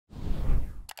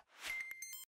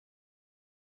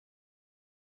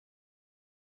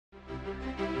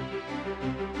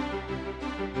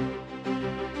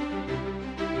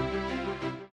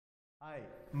Hi,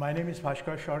 my name is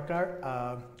Bhaskar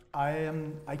Sarkar.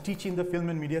 I teach in the Film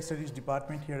and Media Studies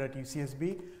department here at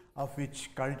UCSB, of which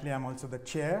currently I'm also the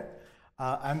chair.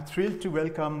 I'm thrilled to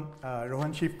welcome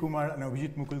Rohan Shivkumar and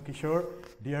Abhijit Mukul Kishore,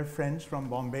 dear friends from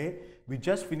Bombay. We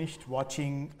just finished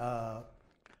watching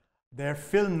their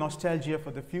film Nostalgia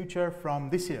for the Future from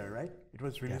this year, right? It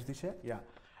was released this year? Yeah.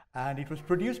 And it was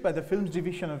produced by the Films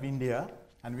Division of India,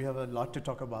 and we have a lot to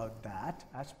talk about that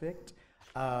aspect.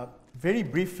 Very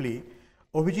briefly,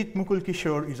 Abhijit Mukul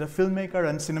Kishore is a filmmaker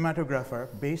and cinematographer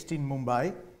based in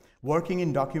Mumbai, working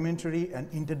in documentary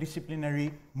and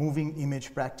interdisciplinary moving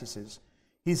image practices.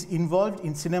 He's involved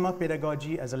in cinema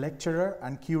pedagogy as a lecturer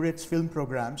and curates film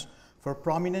programs for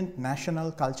prominent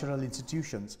national cultural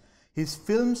institutions. His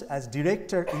films as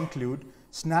director include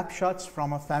Snapshots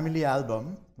from a Family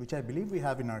Album, which I believe we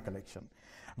have in our collection,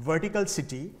 Vertical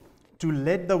City, To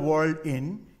Let the World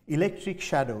In, Electric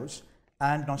Shadows,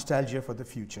 and Nostalgia for the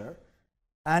Future.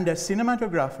 And as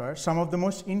cinematographer, some of the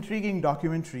most intriguing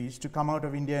documentaries to come out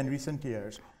of India in recent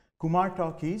years, Kumar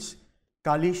Talkies,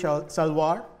 Kali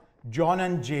Salwar, John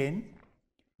and Jane,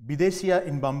 Bidesiya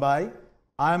in Bombay,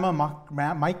 I Am a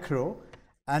Micro,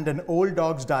 and An Old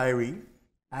Dog's Diary,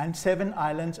 and 7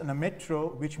 Islands and a Metro,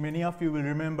 which many of you will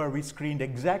remember we screened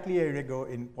exactly a year ago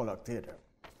in Pollock Theatre.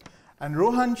 And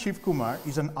Rohan Shivkumar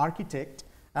is an architect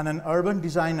and an urban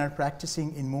designer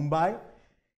practicing in Mumbai.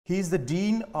 He is the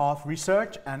Dean of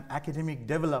Research and Academic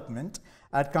Development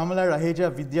at Kamala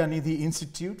Raheja Vidyanidhi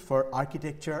Institute for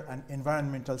Architecture and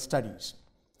Environmental Studies.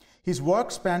 His work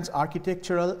spans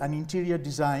architectural and interior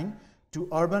design to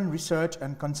urban research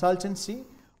and consultancy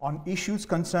on issues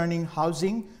concerning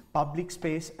housing, public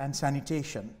space, and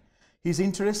sanitation. He is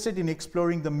interested in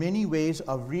exploring the many ways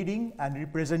of reading and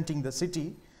representing the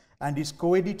city, and is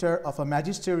co-editor of a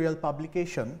magisterial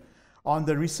publication on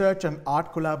the research and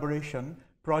art collaboration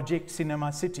Project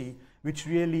Cinema City, which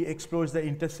really explores the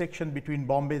intersection between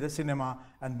Bombay the cinema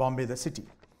and Bombay the city.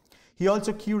 He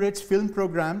also curates film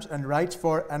programs and writes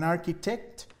for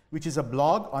Anarchitect, which is a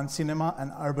blog on cinema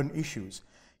and urban issues.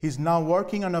 He's now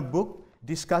working on a book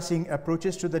discussing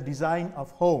approaches to the design of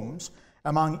homes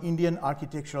among Indian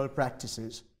architectural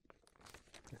practices.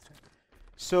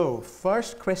 So,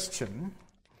 first question,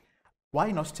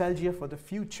 why nostalgia for the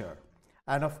future?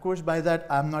 And of course, by that,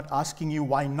 I'm not asking you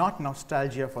why not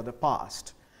nostalgia for the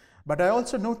past. But I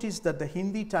also noticed that the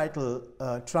Hindi title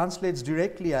translates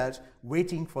directly as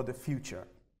waiting for the future.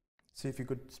 So if you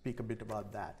could speak a bit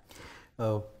about that.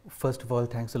 First of all,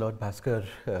 thanks a lot, Bhaskar,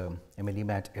 Emily,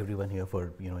 Matt, everyone here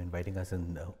for inviting us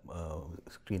and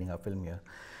screening our film here.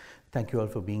 Thank you all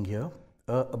for being here.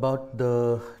 About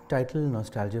the title,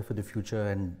 Nostalgia for the Future,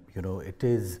 and it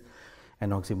is an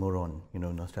oxymoron,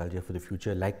 nostalgia for the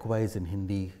future. Likewise in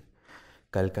Hindi,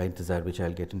 Kal Ka Intezar, which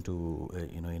I'll get into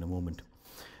in a moment.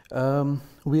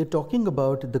 We are talking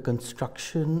about the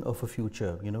construction of a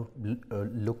future,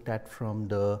 looked at from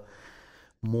the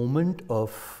moment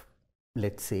of,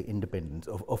 let's say, independence,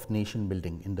 of nation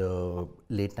building in the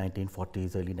late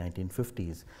 1940s, early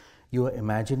 1950s. You are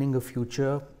imagining a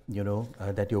future,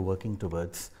 that you're working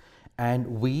towards.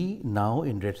 And we now,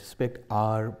 in retrospect,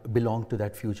 belong to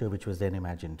that future which was then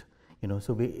imagined.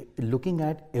 So we're looking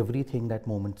at everything that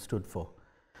moment stood for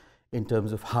in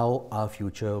terms of how our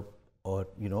future or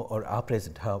our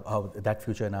present, how that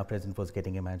future and our present was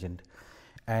getting imagined.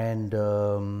 And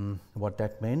what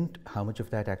that meant, how much of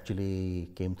that actually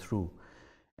came through,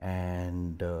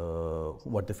 and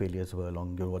what the failures were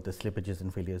what the slippages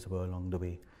and failures were along the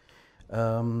way.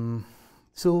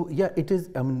 So yeah, it is,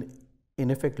 in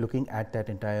effect, looking at that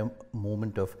entire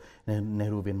moment of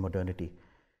Nehruvian modernity.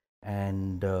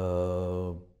 And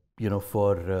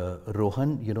for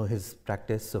Rohan, his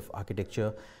practice of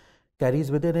architecture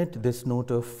carries within it this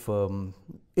note of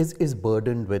is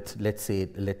burdened with, let's say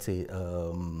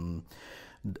an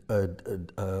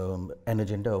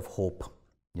agenda of hope,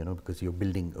 because you're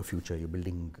building a future, you're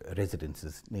building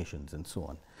residences, nations, and so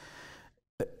on.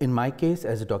 In my case,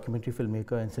 as a documentary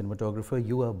filmmaker and cinematographer,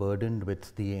 you are burdened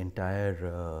with the entire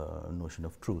notion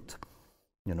of truth,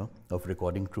 of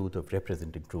recording truth, of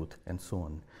representing truth, and so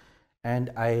on. And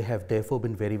I have therefore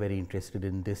been very, very interested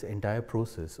in this entire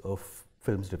process of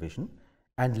Films Division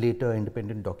and later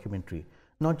independent documentary,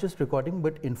 not just recording,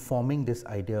 but informing this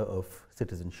idea of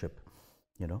citizenship,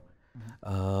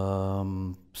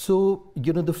 So,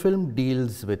 the film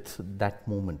deals with that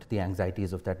moment, the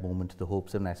anxieties of that moment, the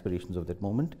hopes and aspirations of that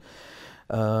moment.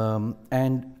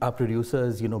 And our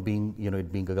producers, being,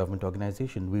 it being a government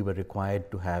organization, we were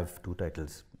required to have 2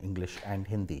 titles, English and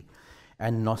Hindi.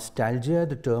 And nostalgia,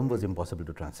 the term was impossible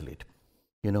to translate.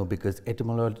 because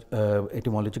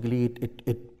etymologically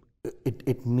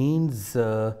it means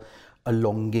a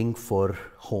longing for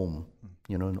home,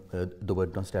 the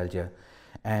word nostalgia.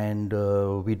 And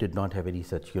we did not have any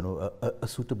such, a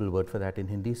suitable word for that in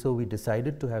Hindi. So we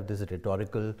decided to have this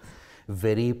rhetorical,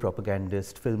 very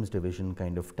propagandist films division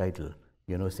kind of title,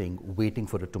 saying waiting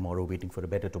for a tomorrow, waiting for a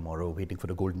better tomorrow, waiting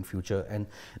for a golden future. And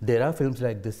there are films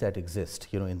like this that exist,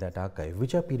 in that archive,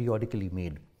 which are periodically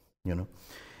made,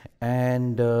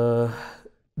 and the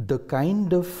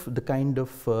kind of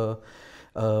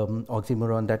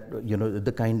oxymoron that,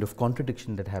 the kind of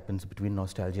contradiction that happens between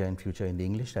nostalgia and future in the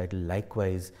English title.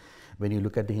 Likewise, when you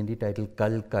look at the Hindi title,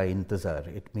 Kal Ka Intezar,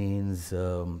 it means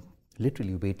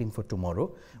literally waiting for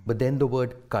tomorrow. But then the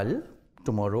word Kal,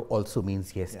 tomorrow, also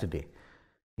means yesterday.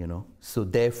 So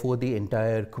therefore the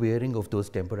entire queering of those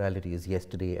temporalities,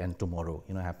 yesterday and tomorrow,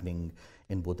 happening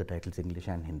in both the titles, English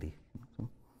and Hindi.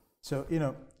 So,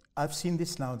 I've seen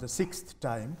this now the 6th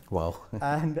time. Wow.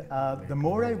 And the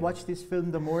more I watch this film,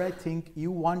 the more I think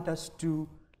you want us to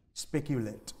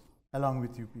speculate along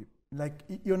with you people. Like,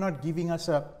 you're not giving us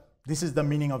this is the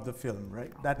meaning of the film,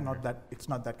 right? It's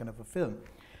not that kind of a film.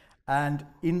 And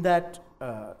in that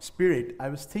spirit, I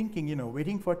was thinking,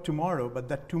 waiting for tomorrow, but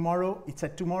that tomorrow, it's a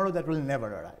tomorrow that will never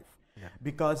arrive. Yeah.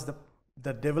 Because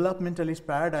the developmentalist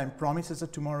paradigm promises a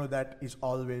tomorrow that is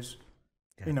always,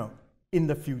 in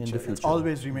the future. It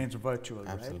always remains virtual,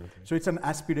 Absolutely. Right? So it's an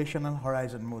aspirational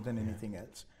horizon more than anything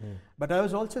else. But I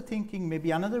was also thinking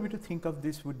maybe another way to think of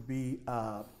this would be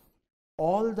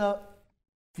all the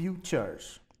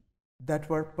futures that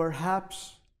were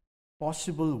perhaps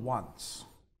possible once,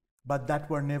 but that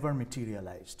were never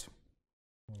materialized.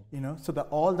 So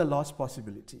all the lost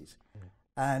possibilities.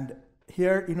 And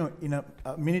here,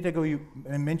 a minute ago you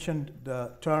mentioned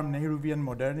the term Nehruvian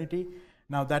modernity.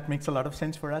 Now that makes a lot of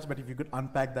sense for us, but if you could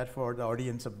unpack that for the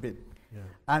audience a bit.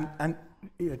 Yeah. And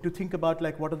to think about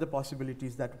like what are the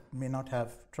possibilities that may not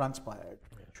have transpired.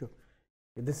 Yeah. Sure.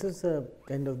 This is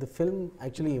kind of, the film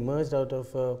actually emerged out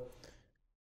of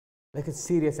like a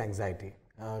serious anxiety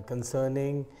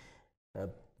concerning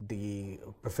the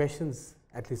professions,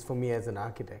 at least for me as an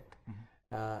architect,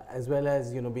 as well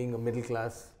as being a middle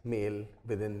class male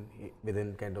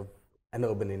within kind of an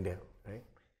urban India, right?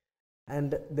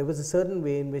 And there was a certain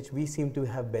way in which we seem to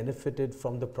have benefited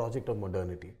from the project of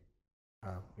modernity,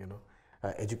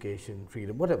 education,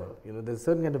 freedom, whatever. There's a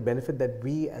certain kind of benefit that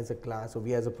we as a class or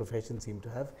we as a profession seem to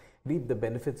have reaped the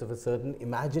benefits of a certain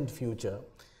imagined future.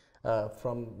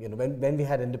 From when we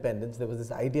had independence, there was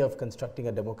this idea of constructing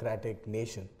a democratic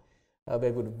nation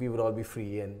where we would all be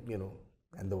free and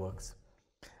and the works.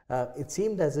 It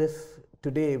seemed as if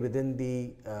today within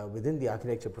the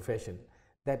architecture profession,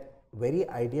 that very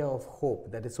idea of hope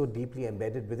that is so deeply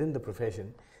embedded within the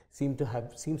profession seems to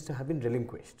have been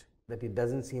relinquished. That it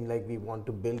doesn't seem like we want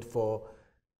to build for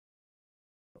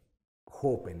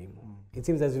hope anymore. It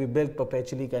seems as we build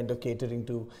perpetually kind of catering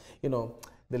to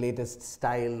the latest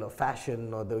style or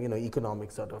fashion or the economic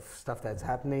sort of stuff that's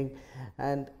happening.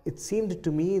 And it seemed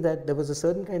to me that there was a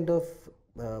certain kind of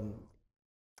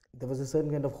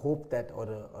hope that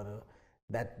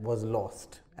that was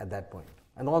lost at that point.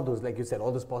 And all those, like you said,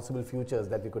 all those possible futures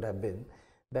that we could have been,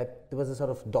 that there was a sort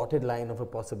of dotted line of a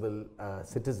possible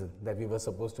citizen that we were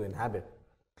supposed to inhabit.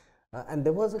 And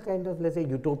there was a kind of, let's say,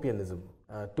 utopianism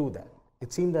to that.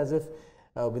 It seemed as if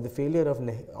with the failure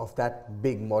of that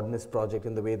big modernist project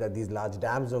in the way that these large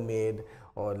dams were made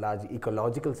or large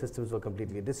ecological systems were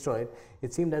completely destroyed,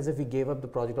 it seemed as if we gave up the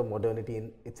project of modernity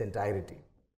in its entirety,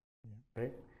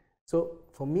 right? So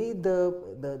for me,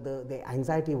 the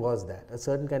anxiety was that a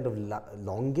certain kind of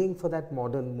longing for that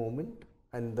modern moment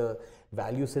and the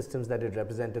value systems that it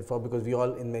represented for, because we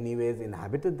all in many ways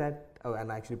inhabited that and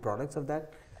actually products of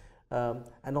that,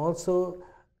 and also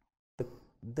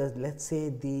let's say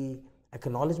the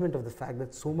acknowledgement of the fact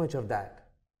that so much of that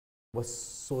was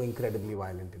so incredibly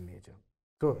violent in nature.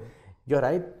 So you're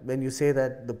right when you say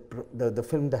that the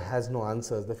film that has no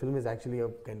answers. The film is actually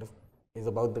is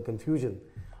about the confusion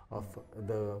of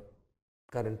the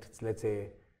current, let's say,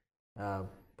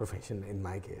 profession in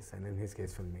my case, and in his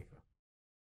case, filmmaker.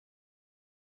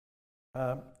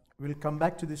 We'll come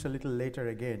back to this a little later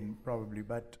again, probably,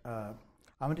 but I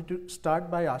wanted to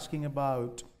start by asking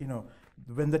about,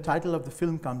 when the title of the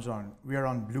film comes on, we are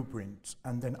on blueprints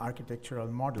and then architectural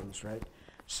models, right?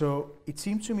 So it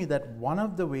seems to me that one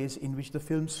of the ways in which the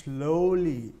film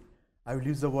slowly, I will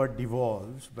use the word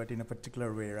devolves, but in a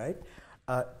particular way, right?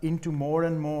 Into more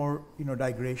and more,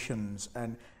 digressions.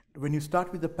 And when you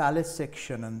start with the palace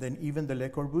section and then even the Le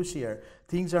Corbusier,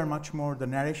 things are much more, the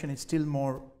narration is still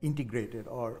more integrated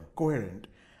or coherent.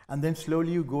 and then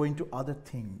slowly you go into other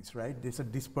things, right? There's a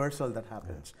dispersal that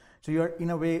happens. So you are in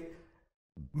a way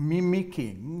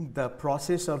mimicking the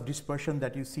process of dispersion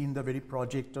that you see in the very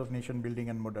project of nation building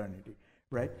and modernity,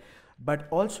 right? But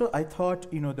also I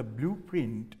thought, the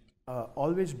blueprint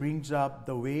always brings up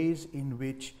the ways in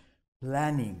which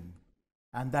planning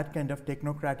and that kind of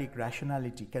technocratic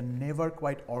rationality can never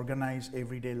quite organize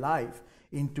everyday life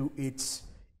into its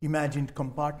imagined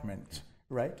compartments,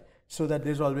 right? So that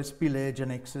there's always spillage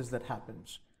and excess that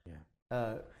happens.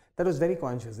 Yeah. That was very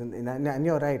conscious, and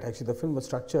you're right, actually the film was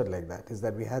structured like that, is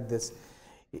that we had this,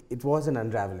 it was an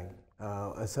unraveling,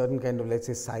 a certain kind of, let's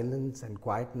say, silence and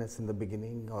quietness in the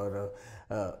beginning, or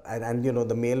and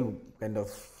the male kind of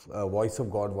voice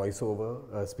of God,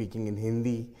 voiceover, speaking in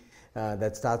Hindi,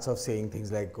 that starts off saying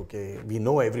things like, okay, we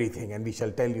know everything and we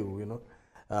shall tell you,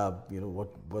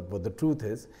 what the truth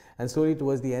is. And slowly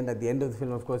towards the end, at the end of the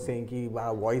film, of course, saying ki,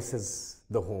 our voice is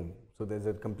the home. So there's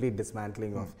a complete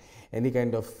dismantling of any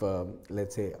kind of,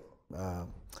 let's say,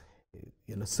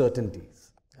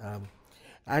 certainties.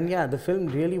 And yeah, the film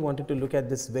really wanted to look at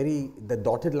this the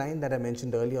dotted line that I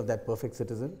mentioned earlier of that perfect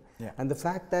citizen, and the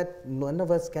fact that none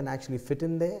of us can actually fit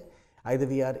in there. Either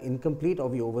we are incomplete or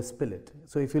we overspill it.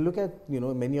 So if you look at,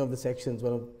 many of the sections,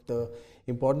 one of the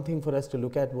important thing for us to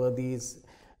look at were these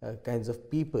kinds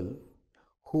of people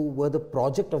who were the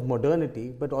project of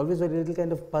modernity, but always were a little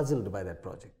kind of puzzled by that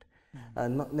project.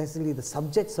 Not necessarily the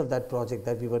subjects of that project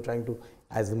that we were trying to,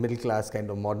 as the middle class kind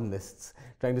of modernists,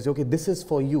 trying to say, okay, this is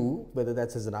for you, whether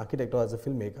that's as an architect or as a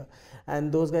filmmaker,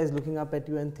 and those guys looking up at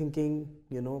you and thinking,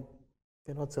 they're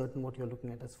not certain what you're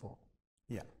looking at us for.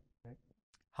 Yeah. Right.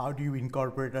 How do you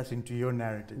incorporate us into your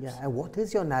narratives? Yeah, and what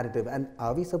is your narrative? And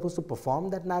are we supposed to perform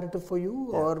that narrative for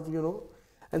you, or,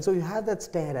 and so you have that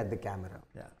stare at the camera,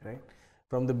 right?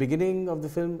 From the beginning of the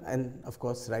film, and of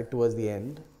course, right towards the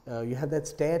end, you have that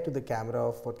stare to the camera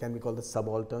of what can be called the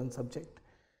subaltern subject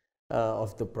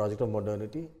of the project of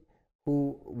modernity,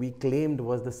 who we claimed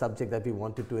was the subject that we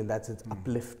wanted to, in that sense,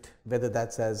 uplift, whether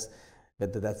that's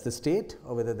the state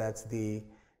or whether that's the,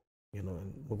 in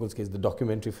Mukul's case, the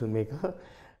documentary filmmaker,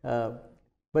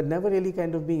 but never really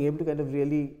kind of being able to kind of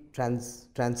really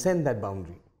transcend that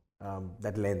boundary,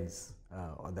 that lens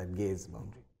or that gaze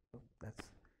boundary. So that's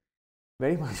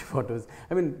very much what was.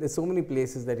 I mean, there's so many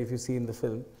places that if you see in the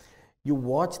film, you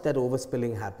watch that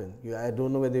overspilling happen. I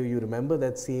don't know whether you remember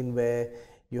that scene where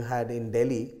you had in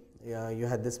Delhi, you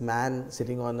had this man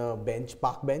sitting on a bench,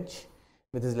 park bench,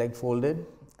 with his leg folded,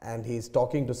 and he's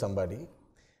talking to somebody.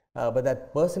 But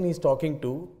that person he's talking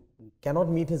to cannot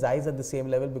meet his eyes at the same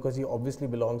level because he obviously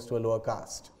belongs to a lower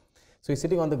caste. So he's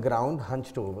sitting on the ground,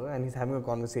 hunched over, and he's having a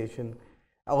conversation,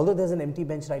 although there's an empty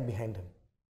bench right behind him.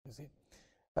 You see?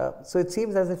 So it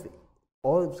seems as if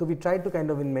so we tried to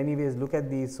kind of in many ways look at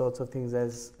these sorts of things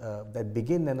as that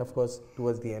begin and of course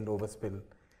towards the end overspill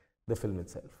the film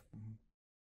itself.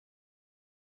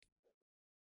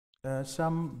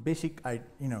 Some basic,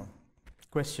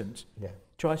 questions. Yeah.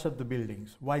 Choice of the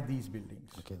buildings. Why these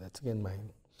buildings? Okay, that's again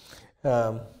mine.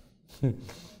 So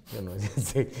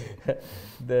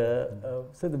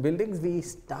the buildings, we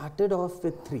started off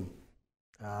with 3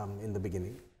 in the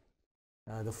beginning.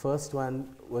 The first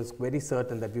one was very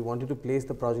certain that we wanted to place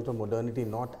the project of modernity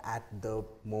not at the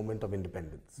moment of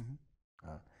independence.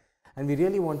 And we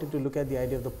really wanted to look at the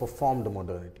idea of the performed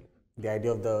modernity. The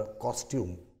idea of the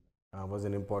costume was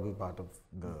an important part of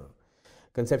the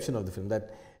conception of the film,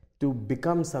 that to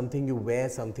become something, you wear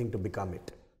something to become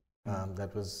it.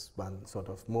 That was one sort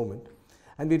of moment.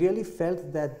 And we really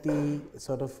felt that the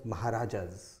sort of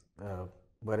Maharajas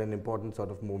were an important sort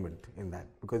of moment in that,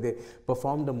 because they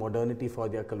performed the modernity for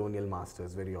their colonial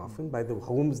masters very often by the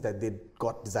homes that they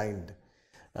got designed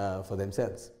for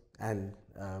themselves and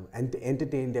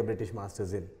entertained their British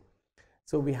masters in.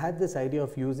 So we had this idea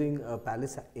of using a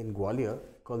palace in Gwalior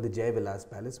called the Jai Vilas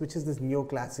Palace, which is this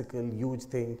neoclassical huge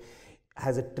thing,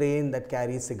 has a train that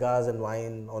carries cigars and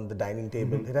wine on the dining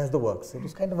table. It has the works. It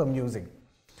was kind of amusing.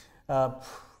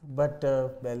 But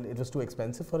it was too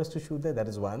expensive for us to shoot there, that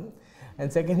is one.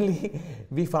 And secondly,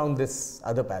 we found this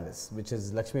other palace, which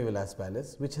is Lakshmi Vilas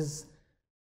Palace, which is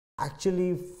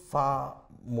actually far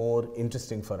more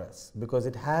interesting for us because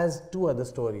it has 2 other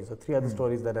stories or 3 other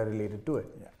stories that are related to it.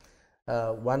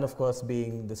 One, of course,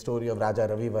 being the story of Raja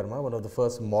Ravi Verma, one of the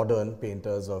first modern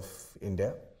painters of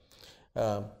India.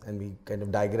 And we kind of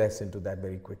digress into that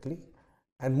very quickly.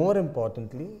 And more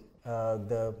importantly,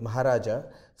 the Maharaja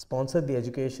sponsored the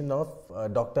education of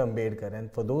Dr. Ambedkar.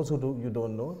 And for those who you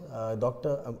don't know,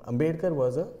 Dr. Ambedkar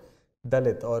was a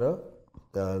Dalit or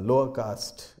a lower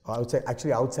caste, or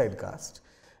outside caste,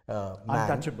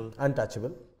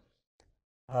 untouchable.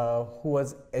 who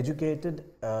was educated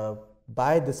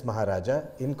by this Maharaja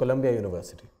in Columbia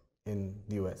University in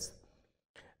the US.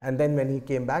 And then when he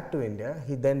came back to India,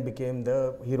 he then became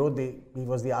he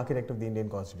was the architect of the Indian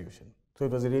Constitution. So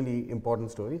it was a really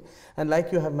important story. And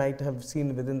like you might have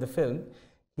seen within the film,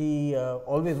 he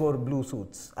always wore blue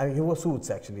suits. I mean, he wore suits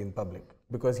actually in public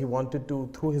because he wanted to,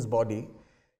 through his body,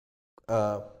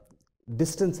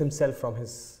 distance himself from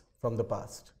the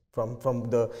past, from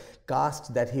the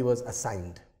caste that he was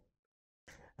assigned.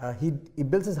 He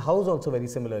builds his house also very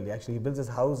similarly. Actually, he builds his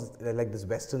house like this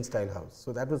Western style house.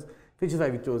 So that was, which is why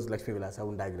we chose Lakshmi Vilas. I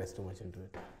won't digress too much into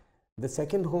it. The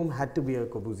second home had to be a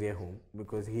Corbusier home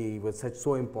because he was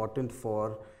so important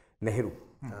for Nehru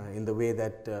in the way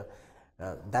that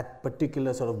that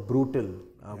particular sort of brutal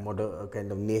modern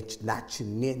kind of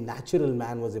natural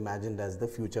man was imagined as the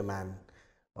future man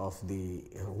of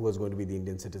who was going to be the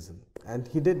Indian citizen. And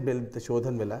he did build the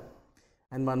Shodhan Villa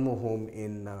and one more home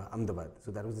in Ahmedabad.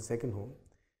 So that was the second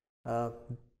home.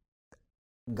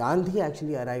 Gandhi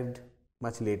actually arrived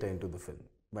much later into the film.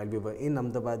 While we were in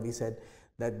Ahmedabad, we said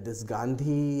that this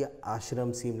Gandhi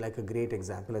ashram seemed like a great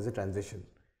example as a transition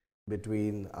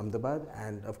between Ahmedabad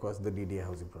and of course the DDA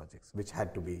housing projects, which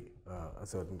had to be a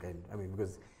certain kind, I mean,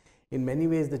 because in many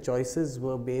ways the choices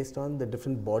were based on the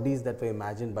different bodies that were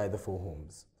imagined by the four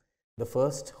homes. The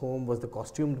first home was the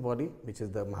costumed body, which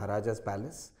is the Maharaja's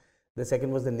palace. The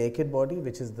second was the naked body,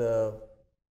 which is the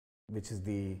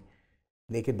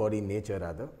naked body in nature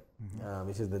rather,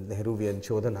 which is the Nehruvian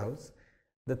Shodhan house.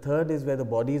 The third is where the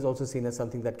body is also seen as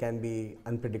something that can be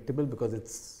unpredictable because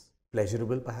it's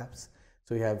pleasurable perhaps.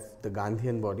 So you have the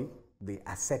Gandhian body, the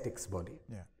ascetics body.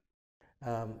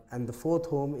 Yeah. And the fourth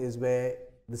home is where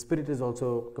the spirit is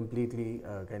also completely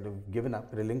kind of given up,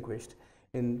 relinquished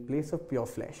in place of pure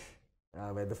flesh,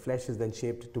 where the flesh is then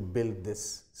shaped to build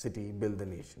this city, build the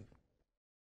nation.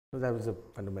 So that was a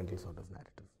fundamental sort of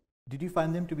narrative. Did you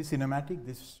find them to be cinematic,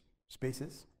 these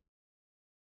spaces?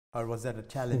 Or was that a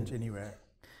challenge anywhere?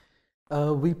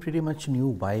 We pretty much knew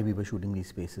why we were shooting these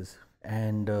spaces.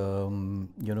 And,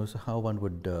 so how one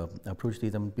would approach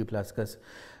these. I mean, people ask us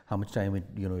how much time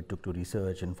it took to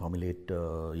research and formulate,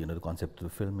 the concept of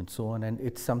the film and so on. And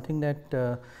it's something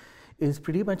that is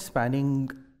pretty much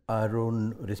spanning our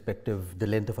own the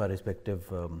length of our respective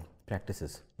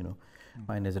practices,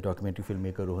 Mine as a documentary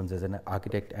filmmaker, Rohan's as an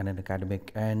architect and an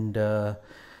academic. And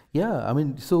yeah, I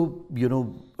mean, so,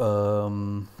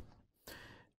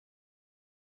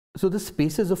 so the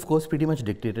spaces, of course, pretty much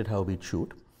dictated how we'd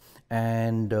shoot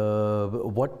and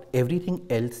everything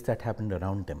else that happened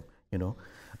around them,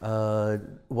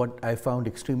 What I found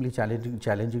extremely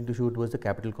challenging to shoot was the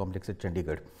Capitol complex at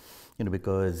Chandigarh.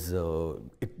 Because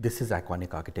this is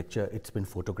iconic architecture. It's been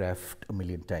photographed a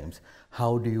million times.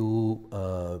 How do you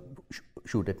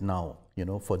shoot it now,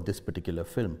 for this particular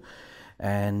film?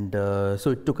 And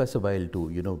so it took us a while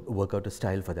to, work out a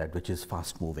style for that, which is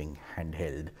fast-moving,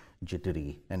 handheld,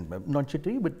 jittery, and not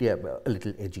jittery, but yeah, a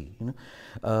little edgy.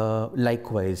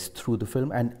 Likewise through the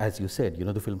film, and as you said,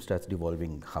 the film starts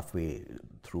devolving halfway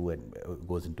through and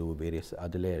goes into various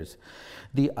other layers.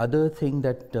 The other thing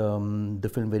that the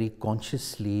film very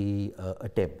consciously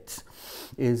attempts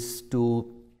is to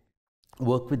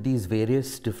work with these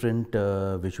various different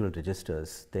visual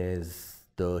registers. There's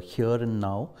the here and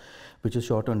now, which is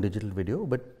shot on digital video,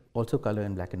 but also color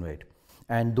and black and white.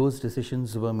 And those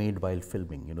decisions were made while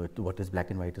filming. What is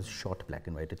black and white is shot black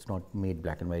and white. It's not made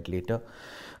black and white later.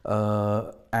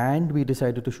 And we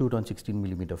decided to shoot on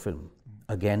 16mm film.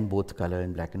 Again, both color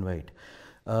and black and white.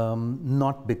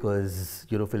 Not because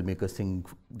filmmakers think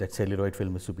that celluloid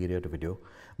film is superior to video,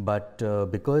 but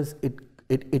because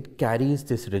it carries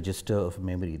this register of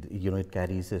memory. It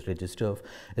carries this register of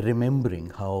remembering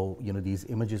how these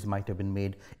images might have been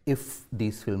made if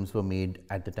these films were made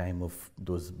at the time of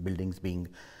those buildings being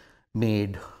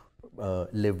made,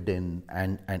 lived in,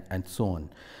 and so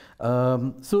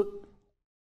on. So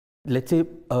let's say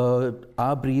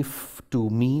our brief to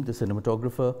me, the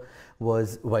cinematographer,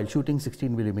 was while shooting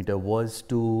 16mm was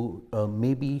to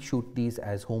maybe shoot these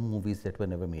as home movies that were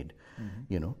never made.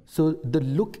 So the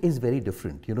look is very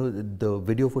different. The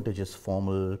video footage is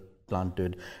formal,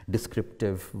 planted,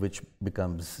 descriptive, which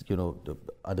becomes the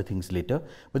other things later.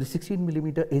 But the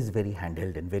 16mm is very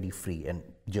handheld and very free and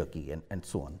jerky and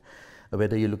so on.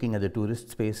 Whether you're looking at the tourist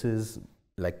spaces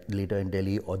like later in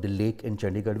Delhi or the lake in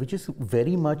Chandigarh, which is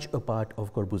very much a part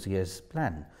of Corbusier's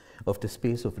plan of the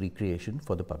space of recreation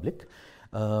for the public,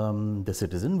 the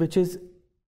citizen, which is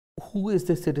who is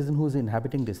the citizen who is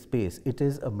inhabiting this space? It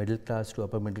is a middle class to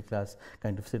upper middle class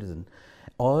kind of citizen,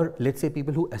 or let's say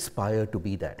people who aspire to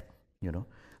be that.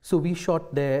 So we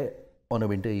shot there on a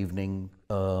winter evening,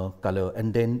 color,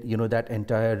 and then that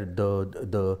entire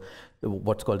the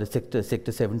what's called the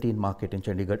sector 17 market in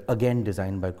Chandigarh, again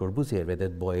designed by Corbusier, where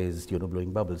that boy is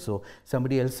blowing bubbles. So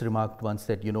somebody else remarked once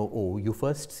that oh, you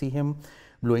first see him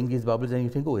blowing these bubbles and you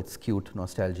think, oh, it's cute,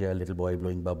 nostalgia, little boy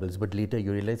blowing bubbles, but later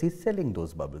you realize he's selling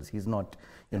those bubbles. He's not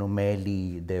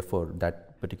merely there for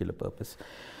that particular purpose.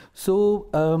 So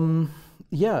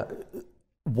yeah,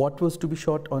 what was to be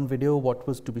shot on video, what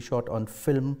was to be shot on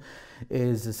film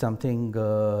is something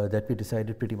that we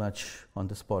decided pretty much on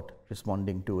the spot,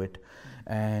 responding to it.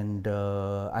 And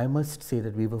I must say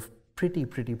that we were pretty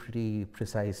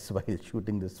precise while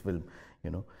shooting this film,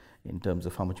 in terms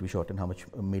of how much we shot and how much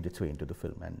made its way into the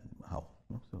film and how.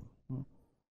 So,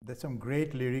 There's some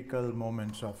great lyrical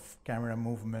moments of camera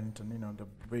movement and the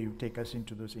way you take us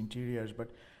into those interiors. But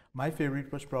my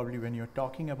favorite was probably when you're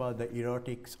talking about the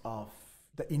erotics of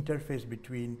the interface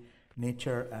between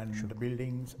nature and the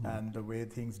buildings and the way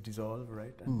things dissolve,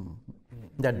 right? And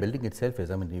that building itself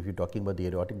is, I mean, if you're talking about the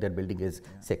erotic, that building is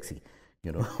sexy,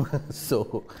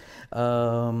 So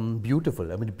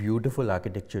beautiful, I mean, beautiful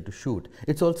architecture to shoot.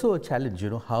 It's also a challenge,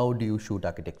 how do you shoot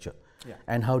architecture? Yeah.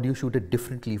 And how do you shoot it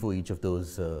differently for each of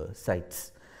those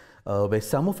sites? Where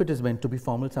some of it is meant to be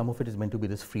formal, some of it is meant to be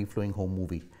this free-flowing home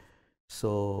movie.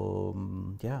 So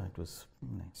yeah, it was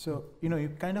nice. So you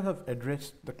kind of have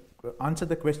answered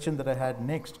the question that I had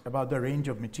next about the range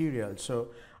of materials.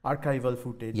 So archival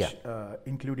footage,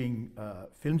 including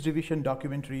films division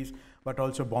documentaries, but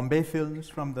also Bombay films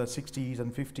from the 60s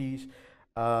and 50s,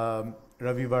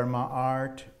 Ravi Verma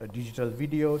art, digital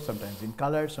video, sometimes in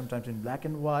color, sometimes in black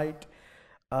and white.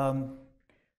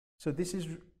 So this is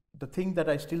the thing that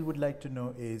I still would like to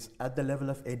know is at the level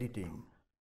of editing.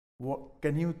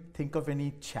 Can you think of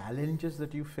any challenges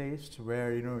that you faced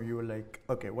where you were like,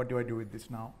 okay, what do I do with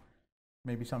this now?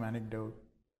 Maybe some anecdote.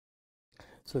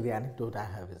 So the anecdote I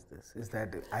have is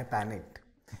that I panicked.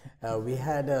 We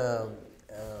had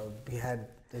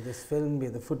this film,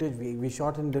 the footage we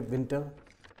shot in the winter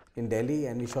in Delhi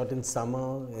and we shot in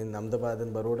summer in Ahmedabad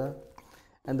and Baroda,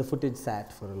 and the footage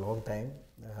sat for a long time.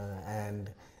 And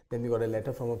then we got a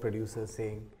letter from a producer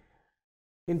saying,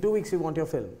 in 2 weeks we want your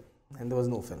film. And there was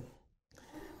no film.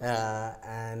 I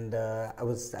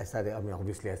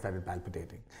started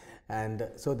palpitating. And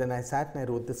so then I sat and I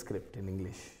wrote the script in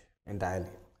English entirely,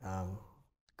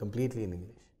 completely in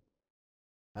English,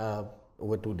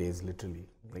 over 2 days literally,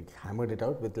 like hammered it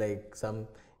out with like some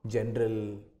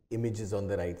general images on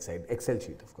the right side, Excel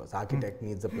sheet of course, architect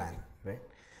needs a plan, right?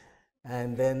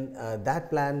 And then that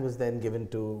plan was then given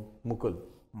to Mukul,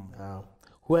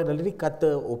 who had already cut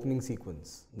the opening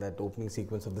sequence, that opening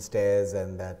sequence of the stairs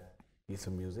and that piece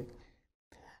of music.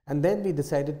 And then we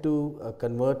decided to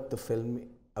convert the film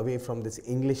away from this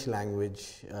English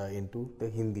language into the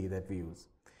Hindi that we use,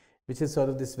 which is sort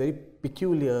of this very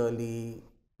peculiarly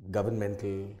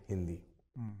governmental Hindi,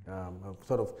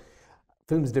 sort of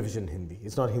films division Hindi.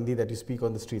 It's not Hindi that you speak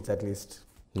on the streets, at least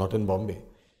not in Bombay.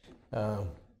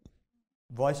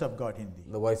 Voice of God Hindi.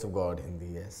 The voice of God Hindi,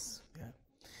 yes. Yeah.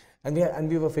 And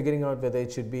we were figuring out whether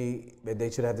it should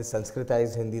have this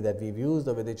Sanskritized Hindi that we've used,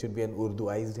 or whether it should be an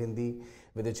Urduized Hindi,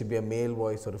 whether it should be a male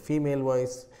voice or a female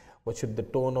voice, what should the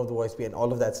tone of the voice be, and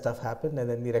all of that stuff happened. And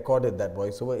then we recorded that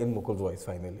voiceover in Mukul's voice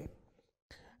finally.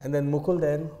 And then Mukul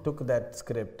then took that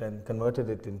script and converted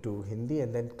it into Hindi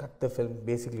and then cut the film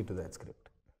basically to that script.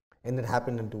 And it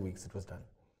happened in 2 weeks, it was done.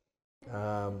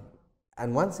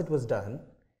 And once it was done,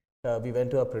 we went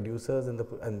to our producers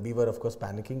and we were of course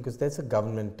panicking because there's a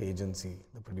government agency,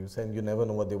 the producer, and you never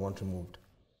know what they want removed.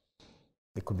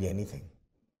 It could be anything.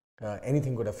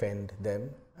 Anything could offend them.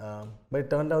 But it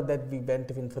turned out that we went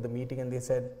in for the meeting and they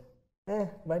said,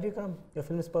 why do you come? Your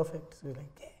film is perfect. So we were like,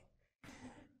 yeah.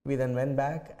 We then went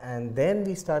back and then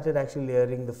we started actually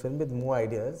layering the film with more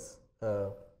ideas,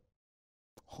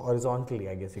 horizontally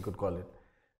I guess you could call it,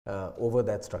 over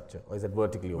that structure, or is it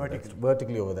vertically over that?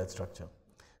 Vertically over that structure.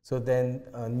 So then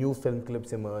new film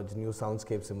clips emerged, new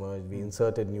soundscapes emerged, we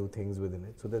inserted new things within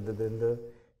it, so that then the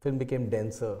film became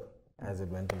denser as it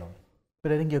went along.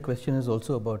 But I think your question is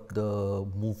also about the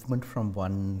movement from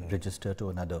one register to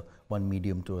another, one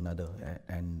medium to another,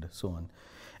 and so on.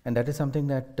 And that is something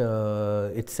that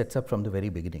it sets up from the very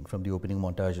beginning, from the opening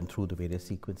montage and through the various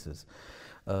sequences.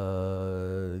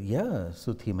 So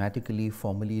thematically,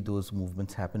 formally, those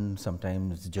movements happen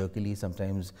sometimes jerkily,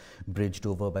 sometimes bridged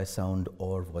over by sound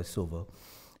or voiceover.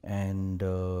 And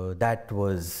that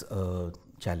was a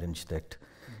challenge that,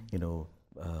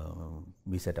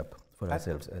 we set up for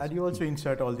ourselves. And you also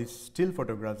insert all these still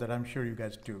photographs that I'm sure you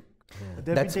guys do.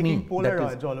 They've been taking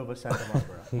Polaroids all over Santa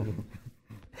Barbara.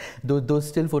 Those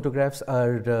still photographs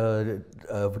are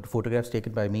photographs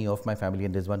taken by me of my family,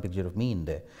 and there's one picture of me in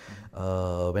there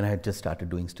when I had just started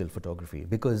doing still photography,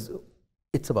 because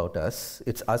it's about us.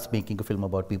 It's us making a film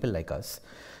about people like us,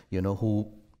 you know,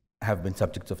 who have been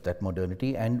subjects of that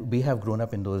modernity, and we have grown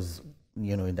up in those,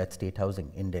 you know, in that state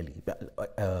housing in Delhi.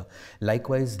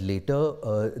 Likewise,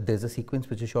 later there's a sequence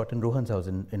which is shot in Rohan's house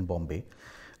in Bombay.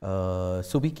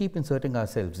 So we keep inserting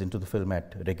ourselves into the film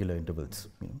at regular intervals.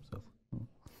 You know,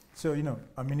 so, you know,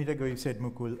 a minute ago you said,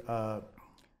 Mukul,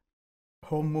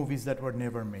 home movies that were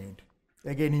never made.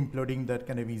 Again, imploding that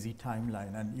kind of easy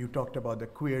timeline, and you talked about the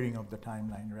queering of the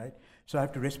timeline, right? So I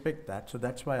have to respect that. So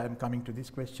that's why I'm coming to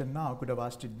this question now. I could have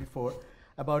asked it before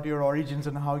about your origins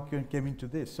and how you came into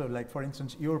this. So, like, for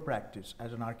instance, your practice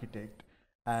as an architect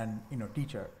and, you know,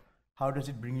 teacher, how does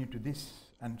it bring you to this?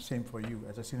 And same for you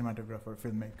as a cinematographer,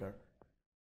 filmmaker.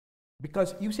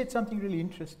 Because you said something really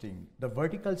interesting. The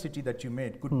Vertical City that you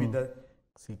made could be the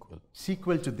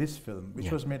sequel to this film,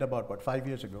 which was made about, what, 5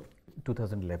 years ago?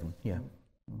 2011, yeah.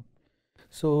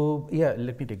 So, yeah,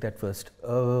 let me take that first.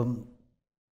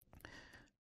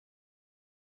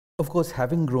 Of course,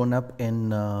 having grown up in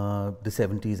the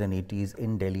 70s and 80s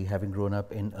in Delhi, having grown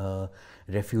up in a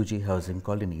refugee housing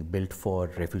colony built for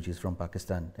refugees from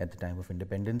Pakistan at the time of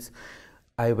independence,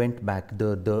 I went back.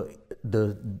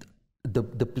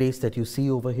 The place that you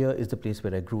see over here is the place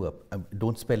where I grew up.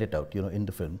 Don't spell it out, you know, in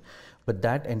the film. But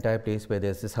that entire place where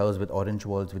there's this house with orange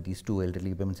walls with these two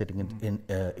elderly women sitting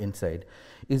inside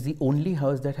is the only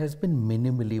house that has been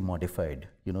minimally modified,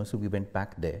 you know. So we went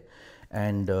back there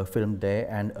and filmed there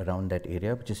and around that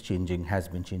area, which is changing, has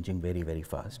been changing very, very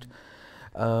fast.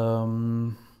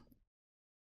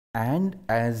 And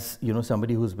as, you know,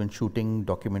 somebody who's been shooting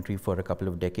documentary for a couple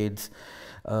of decades,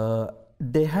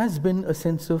 there has been a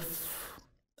sense of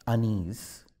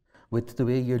unease with the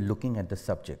way you're looking at the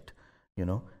subject, you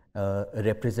know,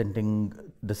 representing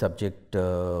the subject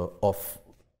of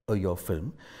your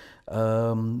film,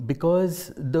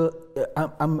 because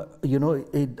you know,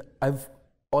 I've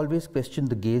always questioned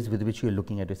the gaze with which you're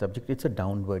looking at a subject. It's a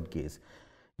downward gaze.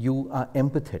 You are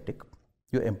empathetic.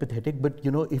 You're empathetic, but,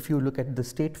 you know, if you look at the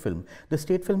state film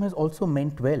has also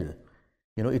meant well.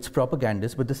 You know, it's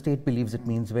propagandist, but the state believes it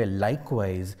means well.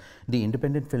 Likewise, the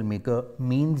independent filmmaker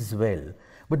means well.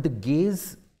 But the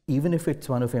gaze, even if it's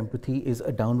one of empathy, is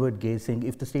a downward gaze saying,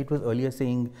 if the state was earlier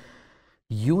saying,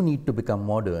 you need to become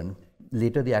modern,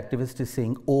 later the activist is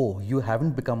saying, oh, you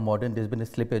haven't become modern, there's been a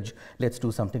slippage, let's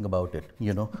do something about it,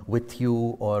 you know, with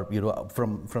you or, you know,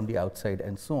 from the outside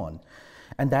and so on.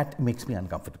 And that makes me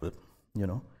uncomfortable, you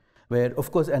know, where,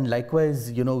 of course, and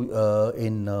likewise, you know,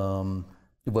 in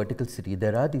Vertical City,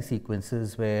 there are these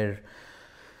sequences where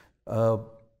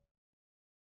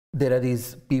there are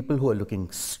these people who are looking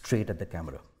straight at the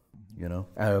camera, you know,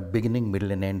 beginning,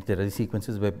 middle and end. There are these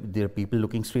sequences where there are people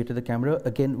looking straight at the camera,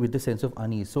 again with the sense of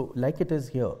unease. So like it is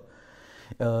here,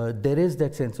 there is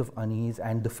that sense of unease,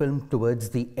 and the film towards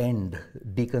the end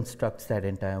deconstructs that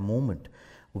entire moment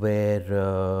where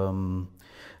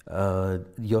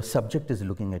your subject is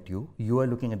looking at you, you are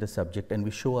looking at the subject, and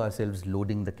we show ourselves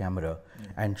loading the camera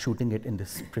and shooting it in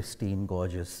this pristine,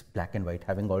 gorgeous black and white,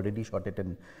 having already shot it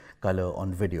in color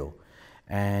on video.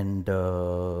 And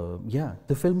yeah,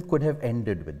 the film could have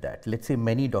ended with that. Let's say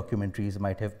many documentaries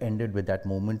might have ended with that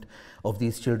moment of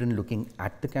these children looking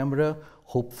at the camera,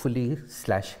 hopefully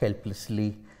 /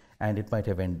 helplessly, and it might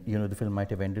have ended, you know, the film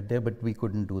might have ended there, but we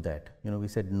couldn't do that. You know, we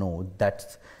said, no,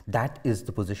 that is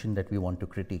the position that we want to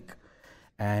critique.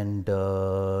 And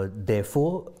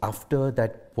therefore, after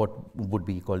that, what would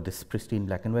be called this pristine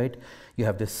black and white, you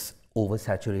have this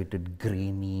oversaturated,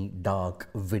 grainy, dark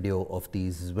video of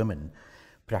these women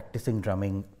practicing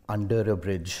drumming under a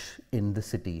bridge in the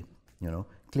city, you know,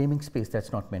 claiming space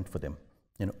that's not meant for them,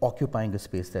 you know, occupying a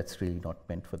space that's really not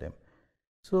meant for them.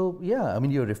 So yeah, I mean,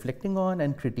 you're reflecting on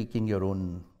and critiquing your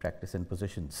own practice and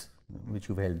positions, which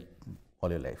you've held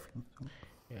all your life.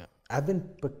 Yeah, I've been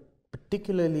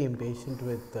particularly impatient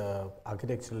with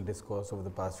architectural discourse over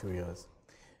the past few years,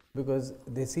 because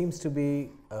there seems to be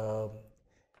a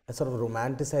sort of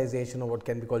romanticization of what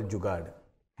can be called jugaad,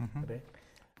 right?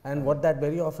 And what that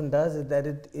very often does is that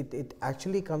it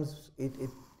actually comes, it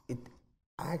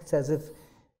acts as if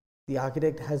the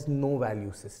architect has no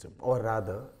value system, or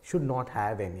rather should not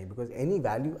have any, because any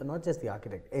value, not just the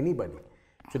architect, anybody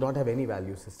should not have any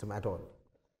value system at all.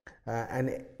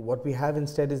 And what we have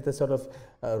instead is the sort of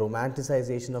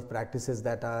romanticization of practices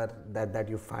that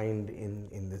you find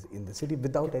in the city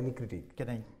without any critique. Can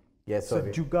I? Yes, so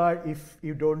sorry. jugaad, if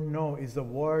you don't know, is a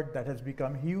word that has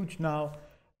become huge now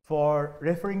for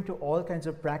referring to all kinds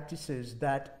of practices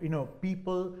that, you know,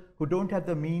 people who don't have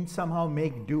the means somehow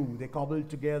make do. They cobble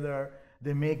together,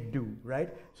 they make do, right?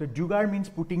 So jugaad means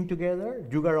putting together.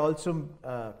 Jugaad also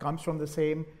comes from the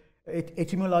same,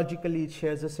 etymologically it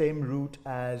shares the same root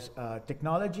as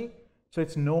technology. So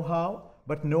it's know-how,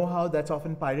 but know-how that's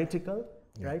often piratical,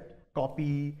 right?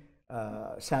 Copy,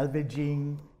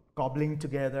 salvaging, cobbling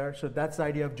together. So that's the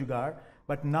idea of jugaad.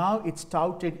 But now it's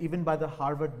touted even by the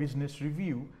Harvard Business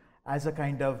Review as a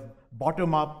kind of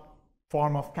bottom-up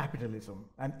form of capitalism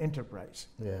and enterprise.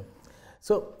 Yeah.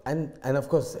 So, and of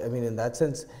course, I mean, in that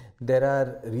sense, there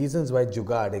are reasons why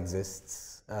jugaad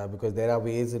exists, because there are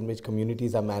ways in which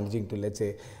communities are managing to, let's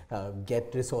say,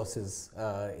 get resources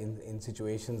in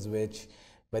situations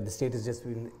where the state has just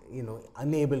been, you know,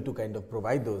 unable to kind of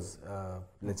provide those,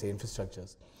 let's say,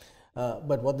 infrastructures.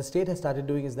 But what the state has started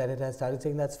doing is that it has started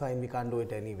saying, that's fine, we can't do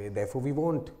it anyway, therefore we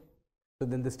won't. So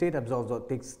then the state absorbs or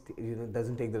takes, you know,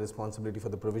 doesn't take the responsibility for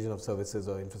the provision of services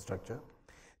or infrastructure,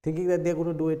 thinking that they're going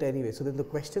to do it anyway. So then the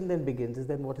question then begins is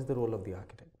then what is the role of the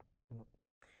architect?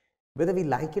 Whether we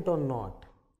like it or not,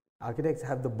 architects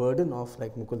have the burden of,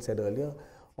 like Mukul said earlier,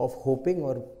 of hoping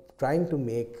or trying to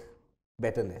make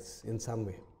betterness in some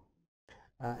way.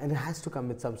 And it has to come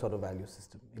with some sort of value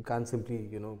system. You can't simply,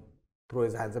 you know, throw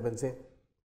his hands up and say,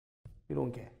 you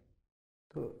don't care.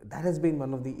 So that has been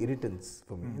one of the irritants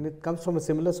for me. And it comes from a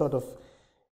similar sort of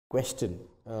question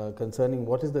concerning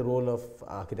what is the role of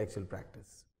architectural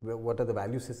practice? What are the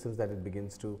value systems that it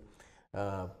begins to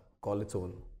call its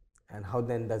own? And how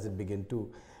then does it begin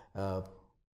to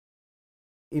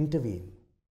intervene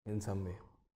in some way?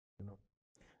 You know?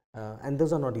 And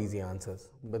those are not easy answers,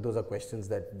 but those are questions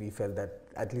that we felt that,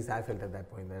 at least I felt at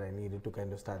that point, that I needed to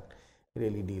kind of start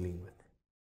really dealing with.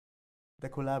 The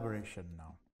collaboration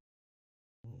now.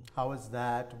 How was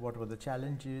that? What were the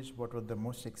challenges? What were the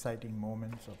most exciting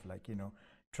moments of, like, you know,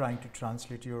 trying to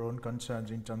translate your own concerns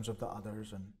in terms of the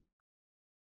others?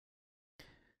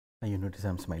 And you notice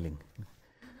I'm smiling.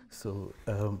 So,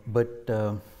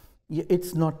 yeah,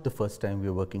 it's not the first time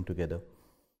we're working together.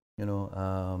 You know,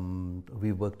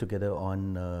 we worked together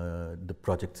on the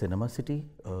project Cinema City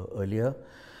earlier.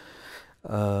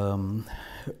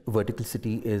 Vertical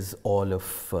City is all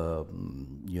of,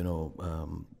 you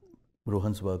know,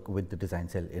 Rohan's work with the design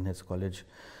cell in his college.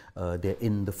 They're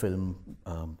in the film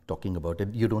talking about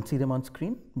it. You don't see them on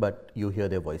screen, but you hear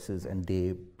their voices, and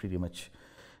they pretty much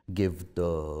give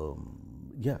the,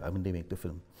 yeah, I mean, they make the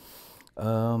film.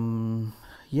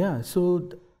 Yeah, so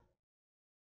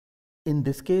in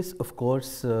this case, of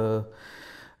course, the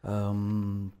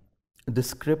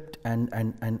script and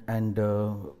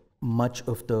much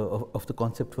of the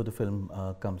concept for the film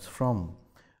comes from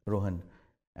Rohan.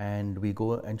 And we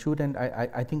go and shoot, and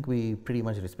I think we pretty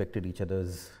much respected each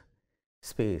other's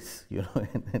space, you know,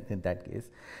 in that case.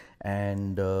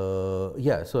 And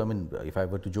yeah, so I mean, if I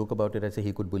were to joke about it, I'd say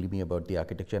he could bully me about the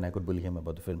architecture and I could bully him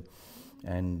about the film.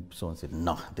 And so on said,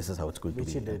 no, this is how it's going to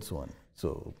be, and so on.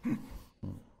 So,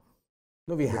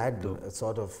 no, we had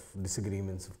sort of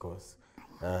disagreements, of course.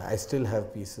 I still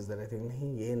have pieces that I think,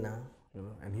 nahi, ye na, you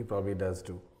know, and he probably does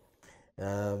too.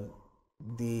 One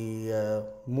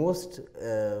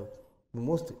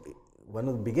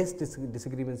of the biggest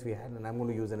disagreements we had, and I'm going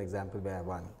to use an example where I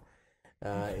won,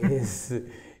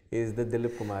 is the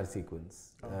Dilip Kumar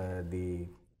sequence, the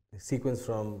sequence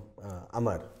from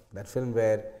Amar, that film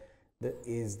where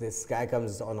this guy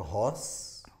comes on a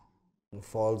horse and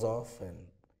falls off, and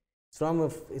it's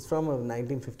from a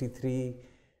 1953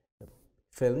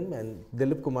 film, and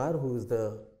Dilip Kumar, who is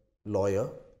the lawyer.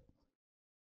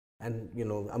 And, you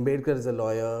know, Ambedkar is a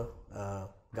lawyer,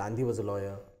 Gandhi was a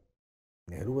lawyer,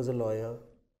 Nehru was a lawyer,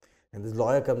 and this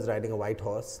lawyer comes riding a white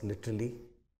horse, literally,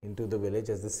 into the village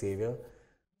as the savior,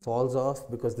 falls off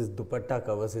because this dupatta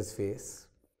covers his face,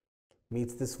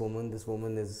 meets this woman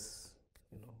is,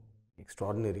 you know,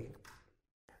 extraordinary.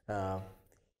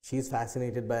 She's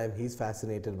fascinated by him, he's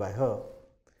fascinated by her,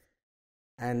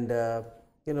 and,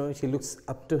 you know, she looks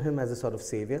up to him as a sort of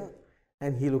savior,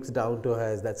 and he looks down to her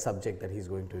as that subject that he's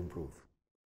going to improve.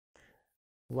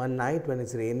 One night when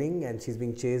it's raining and she's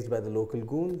being chased by the local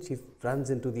goon, she runs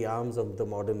into the arms of the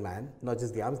modern man, not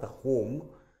just the arms, the home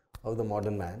of the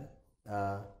modern man,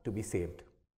 to be saved.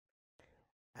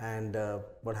 And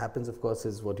what happens, of course,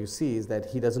 is what you see is that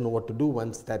he doesn't know what to do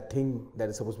once that thing that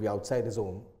is supposed to be outside his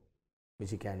home, which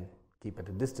he can keep at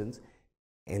a distance,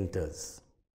 enters.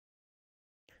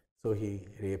 So he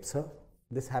rapes her.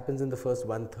 This happens in the first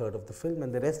 1/3 of the film,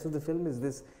 and the rest of the film is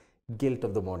this guilt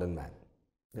of the modern man,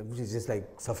 which is just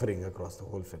like suffering across the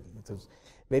whole film. It's a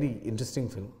very interesting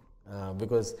film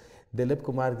because Dilip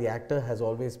Kumar, the actor, has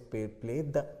always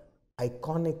played the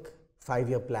iconic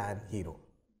 5-year plan hero.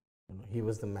 You know, he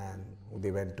was the man who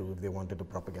they went to if they wanted a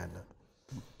propaganda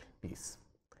piece.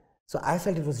 So I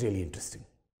felt it was really interesting,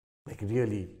 like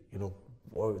really, you know,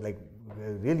 or like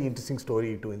a really interesting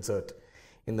story to insert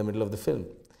in the middle of the film.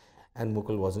 And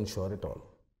Mukul wasn't sure at all.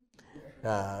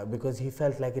 Because he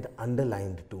felt like it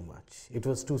underlined too much. It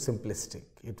was too simplistic.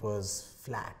 It was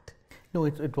flat. No,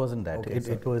 it wasn't that. Okay,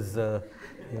 It was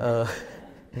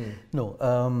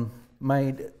no.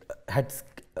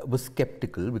 Was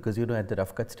skeptical because, you know, at the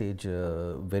rough cut stage,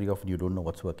 very often you don't know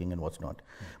what's working and what's not.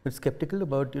 But skeptical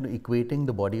about, you know, equating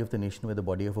the body of the nation with the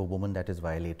body of a woman that is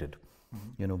violated,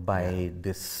 you know, by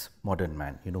this modern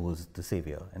man, you know, who's the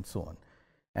savior and so on.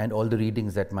 And all the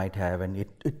readings that might have, and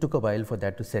it took a while for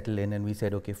that to settle in, and we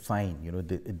said, okay, fine, you know,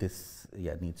 this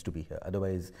needs to be here.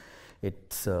 Otherwise,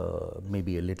 it's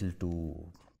maybe a little too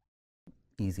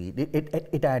easy.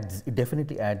 It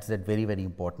definitely adds that very, very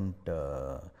important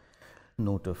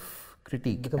note of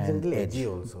critique. It becomes and a little edge. edgy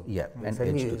also. Yeah, and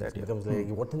suddenly edge to it that. becomes like,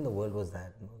 what in the world was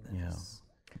that? You know, that's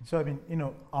So I mean, you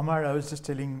know, Amar, I was just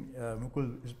telling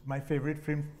Mukul, is my favorite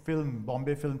film,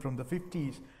 Bombay film from the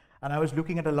 50s. And I was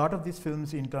looking at a lot of these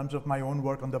films in terms of my own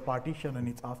work on the partition and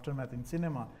its aftermath in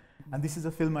cinema. And this is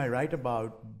a film I write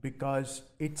about because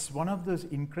it's one of those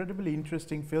incredibly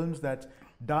interesting films that's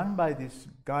done by this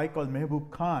guy called Mehboob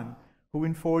Khan, who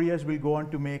in 4 years will go on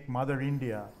to make Mother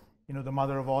India, you know, the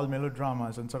mother of all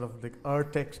melodramas and sort of the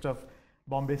text of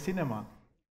Bombay cinema.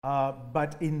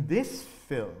 But in this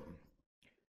film,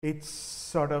 it's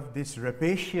sort of this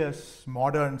rapacious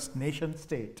modern nation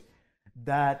state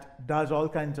that does all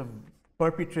kinds of,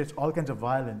 perpetrates all kinds of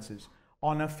violences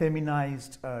on a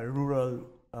feminized rural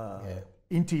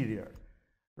interior,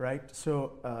 right?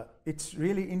 So it's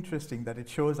really interesting that it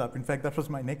shows up. In fact, that was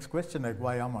my next question, like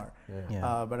why Amar?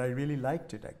 But I really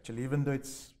liked it actually, even though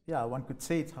it's, one could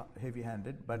say it's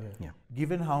heavy-handed, but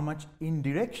given how much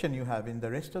indirection you have in the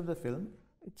rest of the film,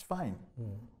 it's fine,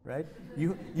 right?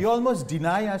 You almost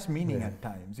deny us meaning at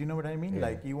times, you know what I mean?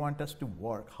 Like you want us to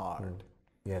work hard.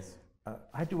 Yes.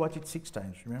 I had to watch it 6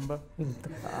 times, remember?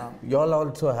 Y'all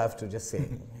also have to just say.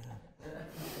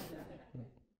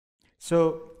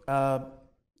 So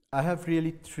I have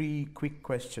really 3 quick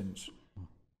questions.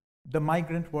 The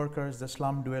migrant workers, the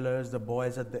slum dwellers, the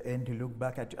boys at the end who look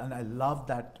back at you, and I love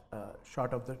that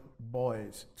shot of the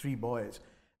boys, 3 boys,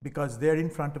 because they're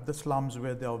in front of the slums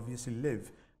where they obviously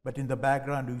live, but in the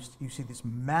background you see these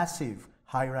massive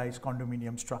high-rise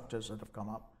condominium structures that have come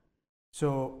up.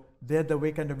 So they're the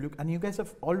way kind of look, and you guys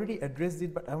have already addressed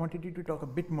it, but I wanted you to talk a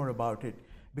bit more about it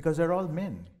because they're all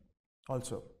men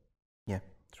also.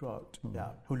 Throughout,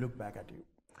 who look back at you.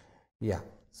 Yeah,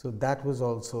 so that was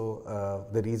also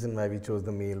the reason why we chose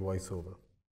the male voiceover.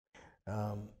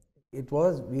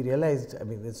 We realized, I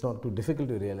mean, it's not too difficult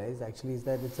to realize actually, is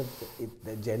that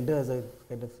the gender is a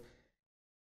kind of,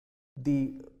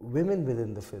 the women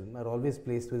within the film are always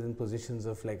placed within positions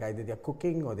of like either they're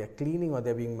cooking or they're cleaning or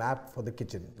they're being mapped for the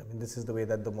kitchen. I mean, this is the way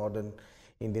that the modern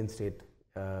Indian state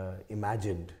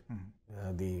imagined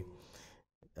the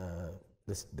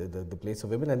place of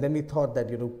women. And then we thought that,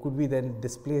 you know, could we then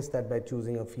displace that by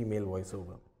choosing a female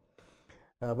voiceover?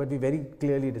 But we very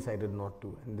clearly decided not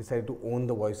to, and decided to own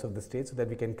the voice of the state so that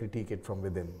we can critique it from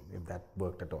within, if that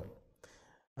worked at all.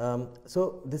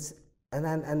 So this,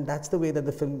 and that's the way that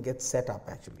the film gets set up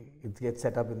actually. It gets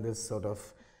set up in this sort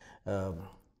of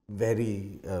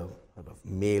very sort of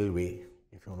male way,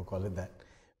 if you want to call it that,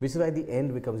 which is why the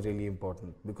end becomes really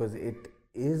important, because it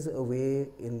is a way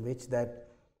in which that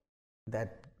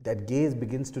gaze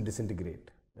begins to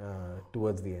disintegrate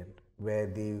towards the end, where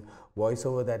the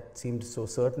voiceover that seemed so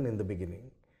certain in the beginning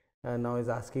now is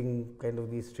asking kind of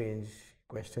these strange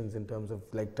questions in terms of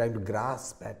like trying to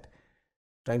grasp at,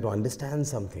 trying to understand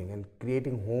something and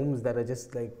creating homes that are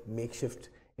just like makeshift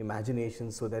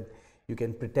imaginations so that you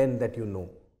can pretend that you know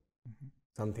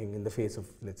something in the face of,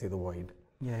 let's say, the void.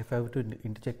 Yeah, if I were to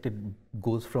interject, it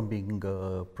goes from being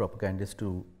a propagandist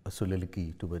to a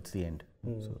soliloquy towards the end.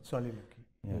 So, soliloquy.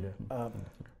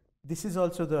 This is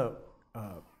also the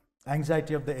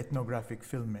anxiety of the ethnographic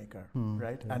filmmaker,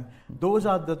 right? And those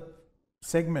are the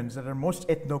segments that are most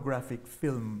ethnographic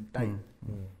film type.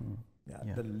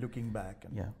 The looking back.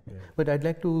 And But I'd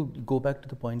like to go back to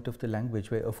the point of the language,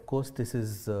 where of course this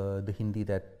is the Hindi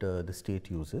that the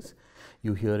state uses.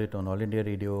 You hear it on All India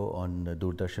Radio, on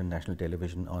Doordarshan, national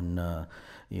television, on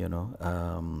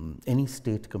any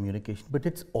state communication. But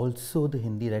it's also the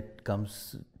Hindi that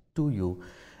comes to you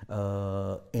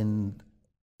in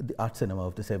the art cinema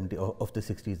of the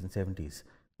 60s and 70s.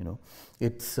 You know,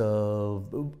 it's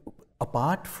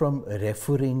apart from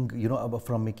referring,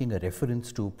 from making a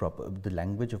reference to the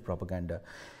language of propaganda,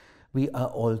 we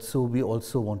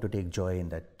also want to take joy in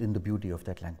that, in the beauty of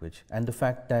that language, and the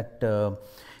fact that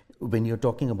when you're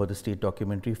talking about the State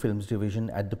Documentary Films Division,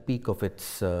 at the peak of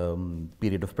its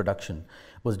period of production,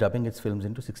 was dubbing its films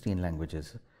into 16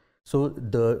 languages. So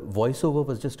the voiceover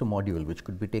was just a module which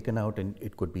could be taken out, and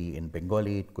it could be in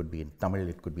Bengali, it could be in Tamil,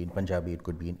 it could be in Punjabi, it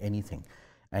could be in anything,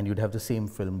 and you'd have the same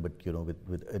film, but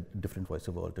with a different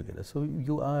voiceover altogether. So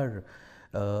you are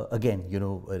again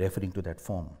referring to that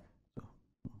form. So.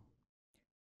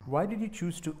 Why did you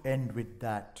choose to end with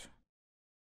that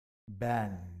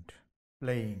band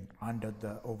playing under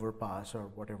the overpass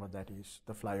or whatever that is,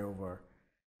 the flyover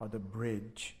or the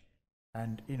bridge,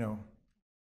 and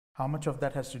how much of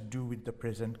that has to do with the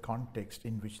present context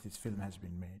in which this film has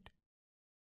been made?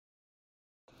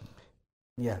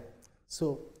 Yeah,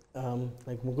 so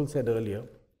like Mukul said earlier,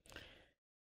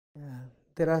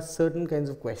 there are certain kinds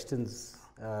of questions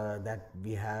that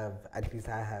we have, at least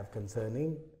I have,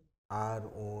 concerning our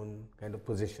own kind of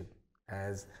position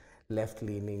as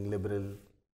left-leaning, liberal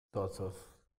sorts of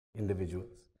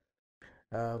individuals.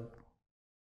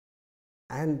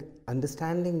 And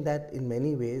understanding that in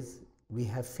many ways we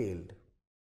have failed.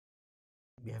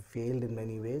 We have failed in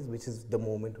many ways, which is the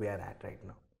moment we are at right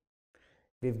now.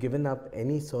 We've given up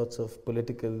any sorts of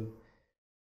political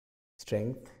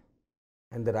strength,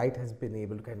 and the right has been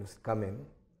able to kind of come in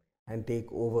and take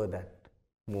over that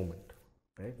movement.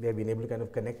 Right? They have been able to kind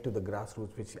of connect to the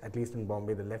grassroots, which at least in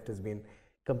Bombay the left has been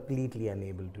completely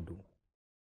unable to do.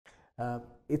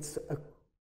 It's a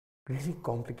really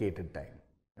complicated time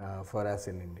for us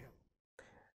in India.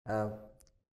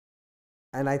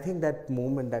 And I think that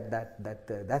moment,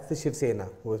 that's the Shiv Sena,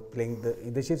 who was playing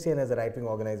the Shiv Sena is a right-wing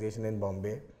organization in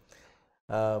Bombay,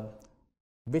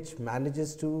 which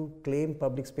manages to claim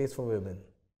public space for women.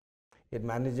 It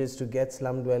manages to get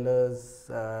slum dwellers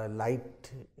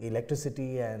light,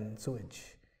 electricity and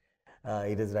sewage.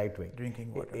 It is right-wing.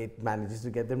 Drinking water. It manages to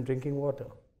get them drinking water.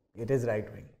 It is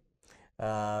right-wing.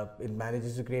 It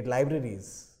manages to create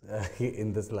libraries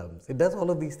in the slums. It does all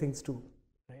of these things too.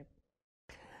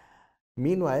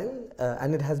 Meanwhile,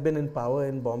 and it has been in power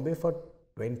in Bombay for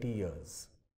 20 years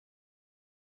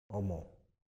or more.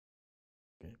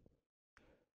 Okay.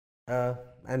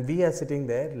 And we are sitting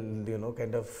there,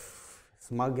 kind of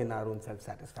smug in our own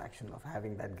self-satisfaction of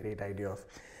having that great idea of,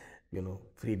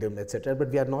 freedom, etc.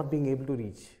 But we are not being able to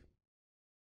reach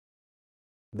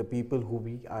the people who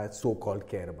we are so-called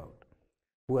care about,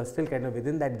 who are still kind of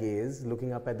within that gaze,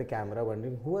 looking up at the camera,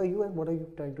 wondering, who are you and what are you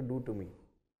trying to do to me?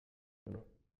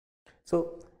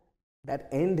 So that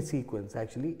end sequence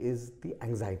actually is the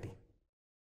anxiety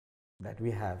that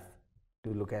we have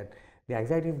to look at, the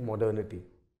anxiety of modernity,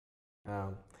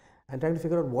 and trying to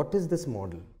figure out what is this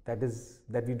model that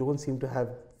we don't seem to have,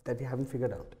 that we haven't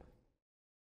figured out,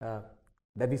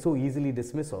 that we so easily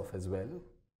dismiss of as well.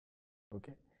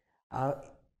 Okay,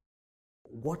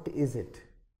 what is it?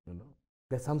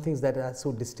 There's some things that are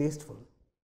so distasteful,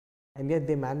 and yet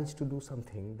they manage to do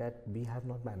something that we have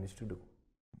not managed to do.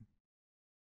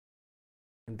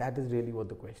 And that is really what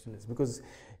the question is, because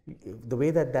the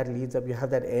way that leads up, you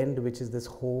have that end, which is this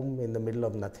home in the middle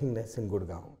of nothingness in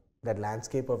Gurgaon, that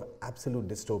landscape of absolute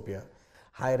dystopia,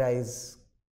 high-rise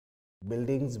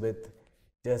buildings with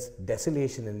just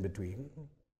desolation in between.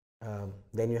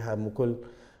 Then you have Mukul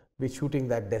shooting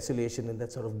that desolation in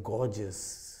that sort of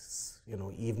gorgeous,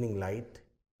 evening light,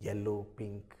 yellow,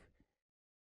 pink,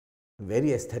 very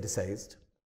aestheticized.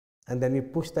 And then we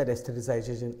push that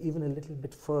aestheticization even a little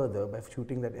bit further by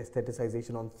shooting that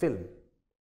aestheticization on film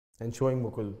and showing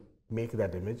Mukul make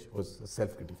that image. Was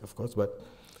self-critic, of course, but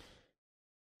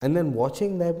and then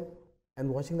watching them and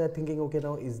watching that, thinking, okay,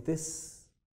 now is this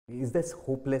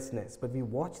hopelessness? But we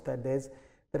watch that there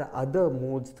are other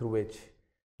modes through which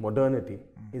modernity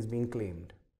is being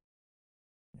claimed.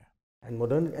 Yeah. And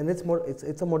modernity, and it's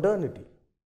a modernity.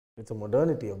 It's a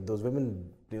modernity of those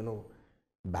women,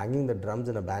 banging the drums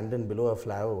in abandon below a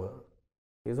flyover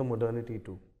is a modernity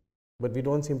too. But we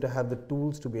don't seem to have the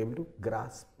tools to be able to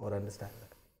grasp or understand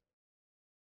that,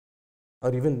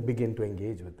 or even begin to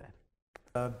engage with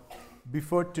that.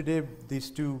 Before today,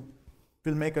 these two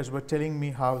filmmakers were telling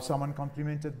me how someone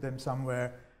complimented them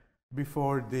somewhere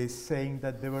before this, saying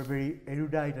that they were very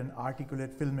erudite and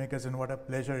articulate filmmakers, and what a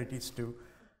pleasure it is to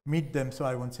meet them. So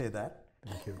I won't say that.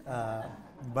 Thank you.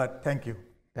 But thank you.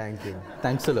 Thank you.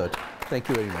 Thanks a lot. Thank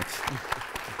you very much.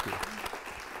 Thank you.